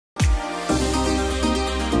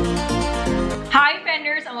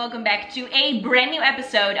welcome back to a brand new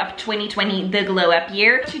episode of 2020, the glow up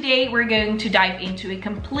year. Today we're going to dive into a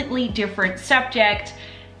completely different subject,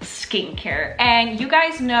 skincare. And you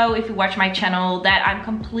guys know, if you watch my channel, that I'm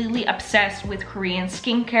completely obsessed with Korean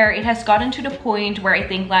skincare. It has gotten to the point where I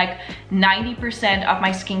think like 90% of my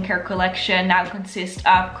skincare collection now consists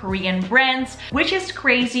of Korean brands, which is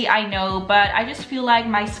crazy, I know, but I just feel like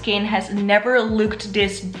my skin has never looked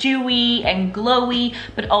this dewy and glowy,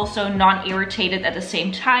 but also non-irritated at the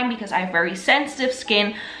same time because I have very sensitive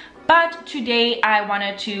skin. But today I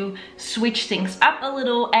wanted to switch things up a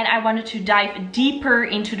little and I wanted to dive deeper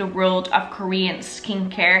into the world of Korean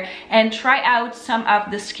skincare and try out some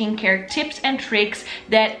of the skincare tips and tricks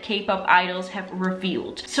that K-pop idols have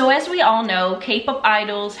revealed. So as we all know, K-pop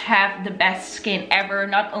idols have the best skin ever,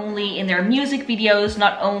 not only in their music videos,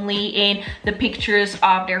 not only in the pictures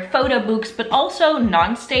of their photo books, but also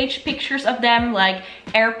non-stage pictures of them, like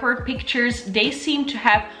airport pictures. They seem to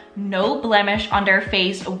have no blemish on their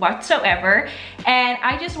face whatsoever, and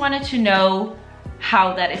I just wanted to know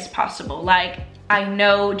how that is possible. Like, I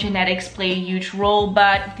know genetics play a huge role,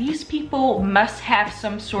 but these people must have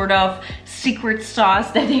some sort of secret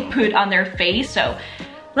sauce that they put on their face. So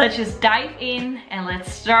let's just dive in and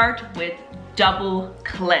let's start with double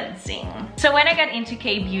cleansing. So when I got into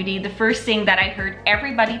K-beauty, the first thing that I heard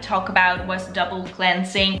everybody talk about was double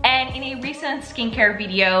cleansing. And in a recent skincare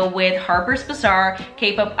video with Harper's Bazaar,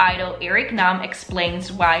 K-pop idol Eric Nam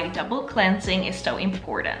explains why double cleansing is so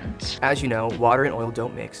important. As you know, water and oil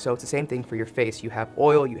don't mix, so it's the same thing for your face. You have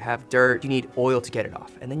oil, you have dirt, you need oil to get it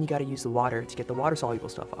off, and then you gotta use the water to get the water-soluble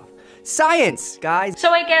stuff off. Science, guys!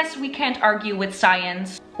 So I guess we can't argue with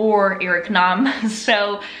science or Eric Nam.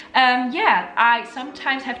 So yeah, I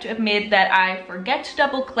sometimes have to admit that I forget to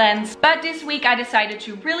double cleanse, but this week I decided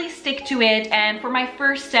to really stick to it, and for my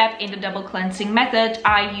first step in the double cleansing method,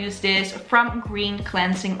 I use this From Green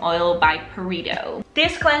Cleansing Oil by PURITO.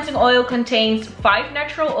 This cleansing oil contains 5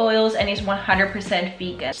 natural oils and is 100%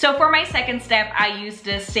 vegan. So for my second step, I use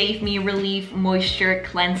the Save Me Relief Moisture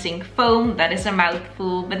Cleansing Foam. That is a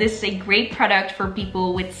mouthful, but this is a great product for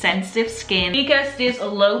people with sensitive skin because this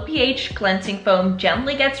low pH cleansing foam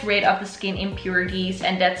gently gets rid of the skin impurities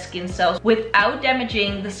and dead skin cells without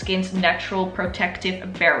damaging the skin's natural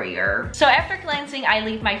protective barrier. So after cleansing, I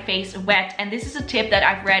leave my face wet, and this is a tip that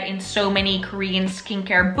I've read in so many Korean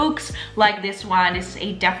skincare books like this one. This is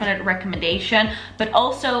a definite recommendation, but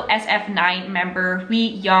also SF9 member Hui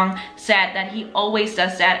Young said that he always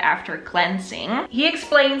does that after cleansing. He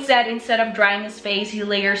explains that instead of drying his face, he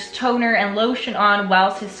layers toner and lotion on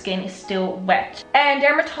whilst his skin is still wet. And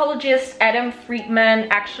dermatologist Adam Friedman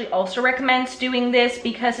actually also recommends doing this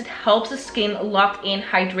because it helps the skin lock in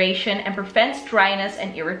hydration and prevents dryness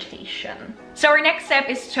and irritation. So our next step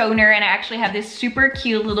is toner, and I actually have this super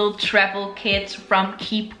cute little travel kit from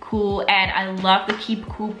Keep Cool, and I love the Keep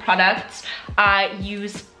Cool products. I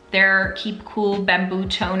use their Keep Cool bamboo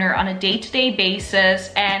toner on a day-to-day basis,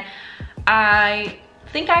 and I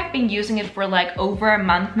think I've been using it for like over a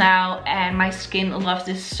month now, and my skin loves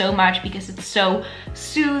this so much because it's so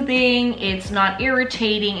soothing, it's not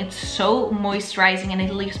irritating, it's so moisturizing, and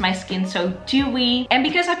it leaves my skin so dewy. And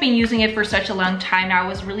because I've been using it for such a long time now, I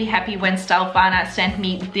was really happy when Stylevana sent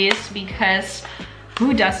me this, because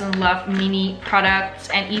who doesn't love mini products?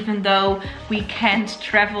 And even though we can't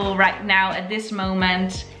travel right now at this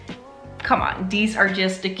moment, come on, these are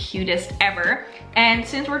just the cutest ever. And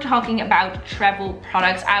since we're talking about travel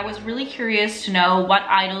products, I was really curious to know what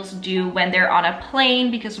idols do when they're on a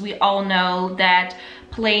plane, because we all know that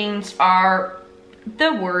planes are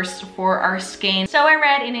the worst for our skin. So I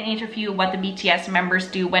read in an interview what the BTS members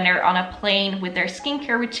do when they're on a plane with their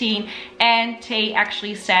skincare routine, and Tae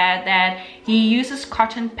actually said that he uses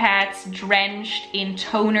cotton pads drenched in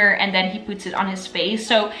toner and then he puts it on his face.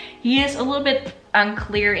 So he is a little bit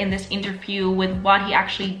unclear in this interview with what he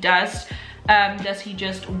actually does. Does he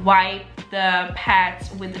just wipe the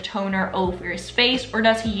pads with the toner over his face, or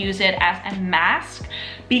does he use it as a mask?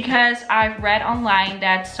 Because I've read online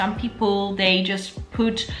that some people, they just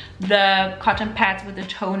put the cotton pads with the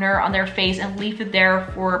toner on their face and leave it there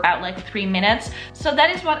for about like 3 minutes. So that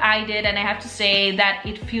is what I did, and I have to say that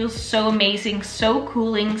it feels so amazing, so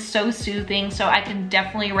cooling, so soothing, so I can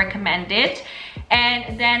definitely recommend it.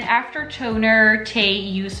 And then after toner, Tae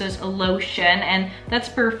uses a lotion, and that's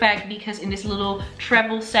perfect because in this little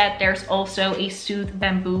travel set, there's also a Soothe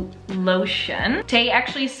bamboo lotion. Tae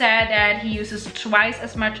actually said that he uses twice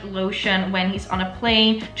as much lotion when he's on a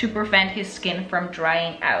plane to prevent his skin from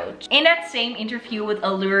drying out. In that same interview with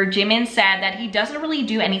Allure, Jimin said that he doesn't really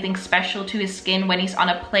do anything special to his skin when he's on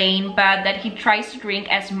a plane, but that he tries to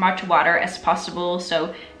drink as much water as possible.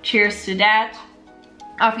 So cheers to that.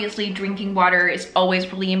 Obviously, drinking water is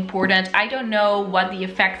always really important. I don't know what the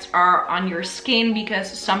effects are on your skin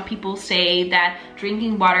because some people say that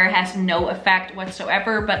drinking water has no effect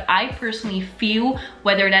whatsoever, but I personally feel,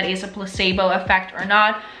 whether that is a placebo effect or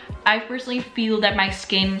not, I personally feel that my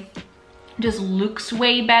skin just looks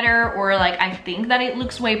way better, or like I think that it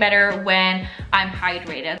looks way better when I'm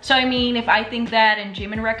hydrated. So I mean, if I think that and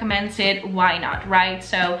Jimin recommends it, why not, right?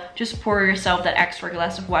 So just pour yourself that extra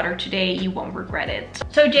glass of water today, you won't regret it.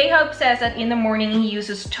 So J-Hope says that in the morning he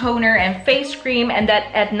uses toner and face cream, and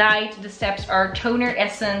that at night the steps are toner,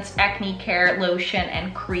 essence, acne care, lotion,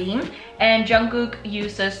 and cream. And Jungkook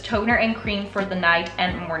uses toner and cream for the night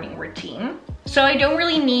and morning routine. So I don't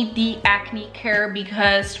really need the acne care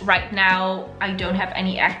because right now I don't have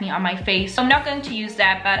any acne on my face. So I'm not going to use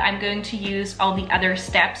that, but I'm going to use all the other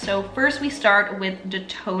steps. So first we start with the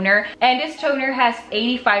toner, and this toner has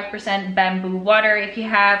 85% bamboo water. If you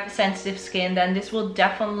have sensitive skin, then this will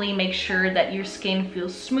definitely make sure that your skin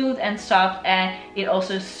feels smooth and soft, and it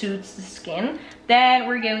also soothes the skin. Then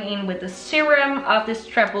we're going in with the serum of this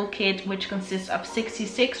treble kit, which consists of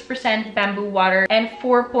 66% bamboo water and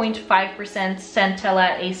 4.5%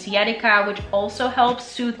 Centella asiatica, which also helps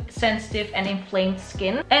soothe sensitive and inflamed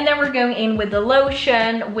skin. And then we're going in with the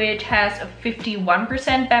lotion, which has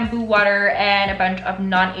 51% bamboo water and a bunch of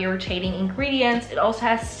non-irritating ingredients. It also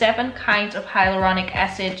has 7 kinds of hyaluronic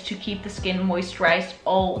acid to keep the skin moisturized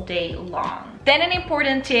all day long. Then an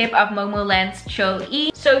important tip of Momoland's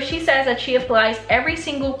Cho-E. So she says that she applies every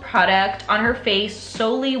single product on her face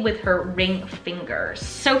solely with her ring fingers.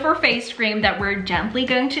 So for face cream that we're gently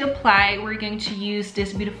going to apply, we're going to use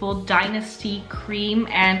this beautiful Dynasty cream,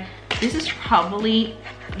 and this is probably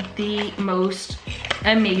the most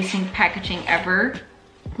amazing packaging ever.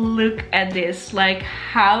 Look at this, like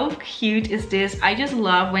how cute is this? I just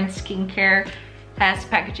love when skincare has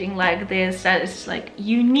packaging like this that is like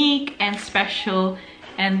unique and special.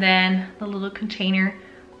 And then the little container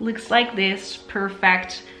looks like this,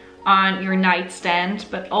 perfect on your nightstand.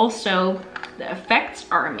 But also the effects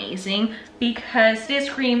are amazing because this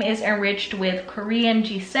cream is enriched with Korean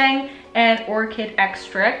ginseng and orchid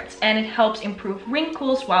extracts, and it helps improve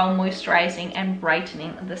wrinkles while moisturizing and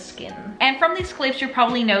brightening the skin. And from these clips you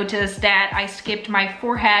probably noticed that I skipped my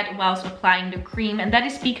forehead whilst applying the cream, and that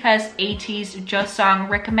is because ATEEZ's JOSEON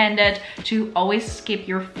recommended to always skip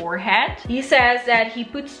your forehead. He says that he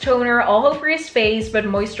puts toner all over his face, but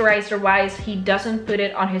moisturizer wise he doesn't put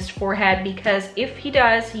it on his forehead because if he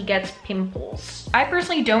does, he gets pimples. I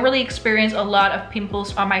personally don't really experience a lot of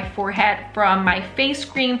pimples on my forehead from my face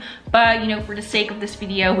cream, but you know, for the sake of this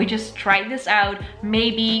video, we just tried this out.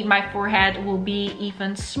 Maybe my forehead will be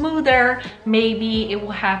even smoother, maybe it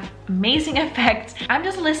will have amazing effects. I'm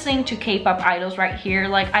just listening to K-pop idols right here,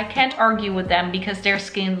 like I can't argue with them because their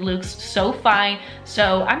skin looks so fine,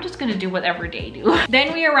 so I'm just gonna do whatever they do.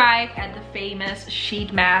 Then we arrive at the famous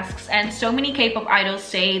sheet masks, and so many K-pop idols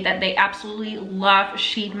say that they absolutely love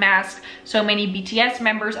sheet masks. So many BTS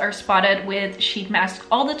members are spotted with sheet masks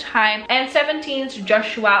all the time, and 17's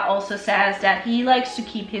Joshua also says that he likes to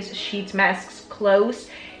keep his sheet masks close.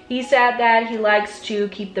 He said that he likes to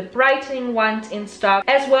keep the brightening ones in stock,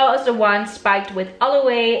 as well as the ones spiked with aloe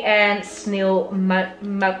and snail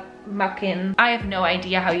mucin. I have no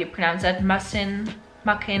idea how you pronounce that.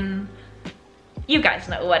 Mucin. You guys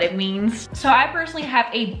know what it means. So I personally have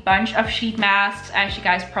a bunch of sheet masks, as you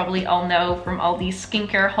guys probably all know from all these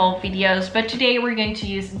skincare haul videos, but today we're going to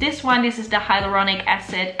use this one. This is the Hyaluronic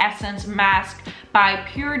Acid Essence Mask by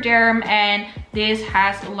PUREDERM, and this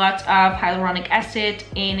has lots of hyaluronic acid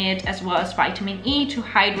in it, as well as vitamin E to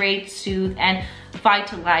hydrate, soothe, and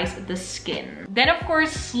vitalize the skin. Then of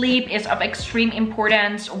course sleep is of extreme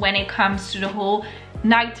importance when it comes to the whole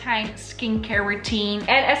nighttime skincare routine.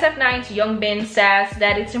 And SF9's Youngbin says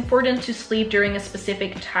that it's important to sleep during a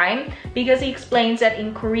specific time because he explains that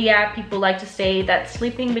in Korea people like to say that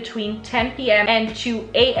sleeping between 10 p.m. and 2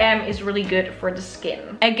 a.m. is really good for the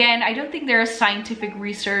skin. Again, I don't think there is scientific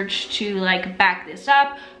research to like back this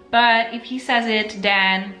up, but if he says it,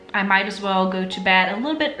 then I might as well go to bed a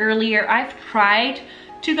little bit earlier. I've tried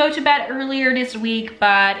to go to bed earlier this week,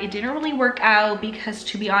 but it didn't really work out because,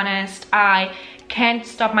 to be honest, I can't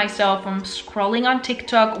stop myself from scrolling on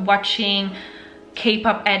TikTok watching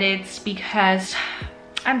K-pop edits because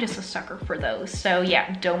I'm just a sucker for those. So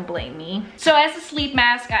yeah, don't blame me. So as a sleep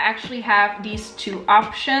mask, I actually have these two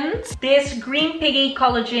options. This Green Piggy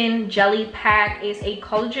Collagen Jelly Pack is a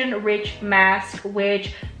collagen-rich mask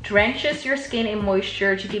which drenches your skin in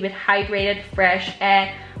moisture to keep it hydrated, fresh,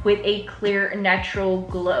 and with a clear natural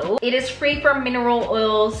glow. It is free from mineral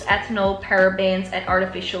oils, ethanol, parabens, and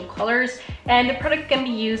artificial colors, and the product can be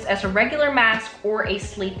used as a regular mask or a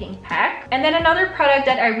sleeping pack. And then another product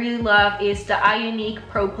that I really love is the IUNIK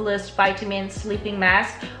Propolis Vitamin Sleeping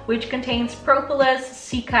Mask, which contains propolis,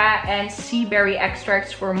 cica, and sea berry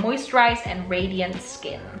extracts for moisturized and radiant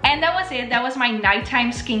skin. And that was it. That was my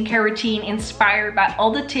nighttime skincare routine inspired by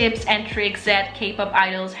all the tips and tricks that K-pop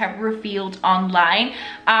idols have revealed online.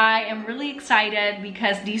 I am really excited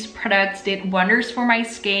because these products did wonders for my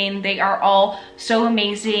skin. They are all so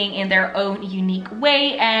amazing in their own unique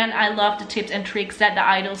way, and I love the tips and tricks that the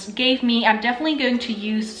idols gave me. I'm definitely going to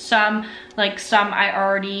use some I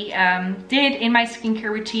already did in my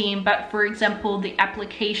skincare routine, but for example, the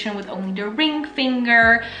application with only the ring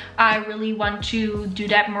finger, I really want to do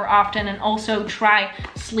that more often, and also try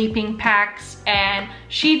sleeping packs and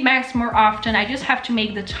sheet masks more often. I just have to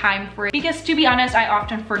make the time for it, because to be honest, I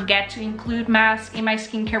often forget to include masks in my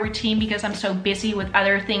skincare routine because I'm so busy with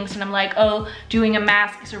other things, and I'm like, oh, doing a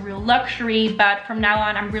mask is a real luxury. But from now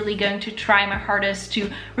on, I'm really going to try my hardest to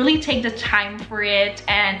really take the time for it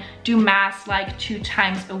and do masks like 2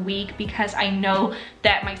 times a week, because I know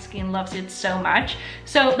that my skin loves it so much.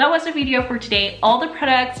 So that was the video for today. All the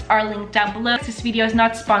products are linked down below. This video is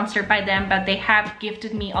not sponsored by them, but they have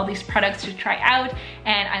gifted me all these products to try out,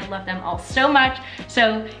 and I love them all so much.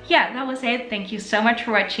 So yeah, that was it. Thank you so much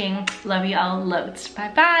for watching. Love you all loads.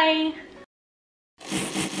 Bye bye.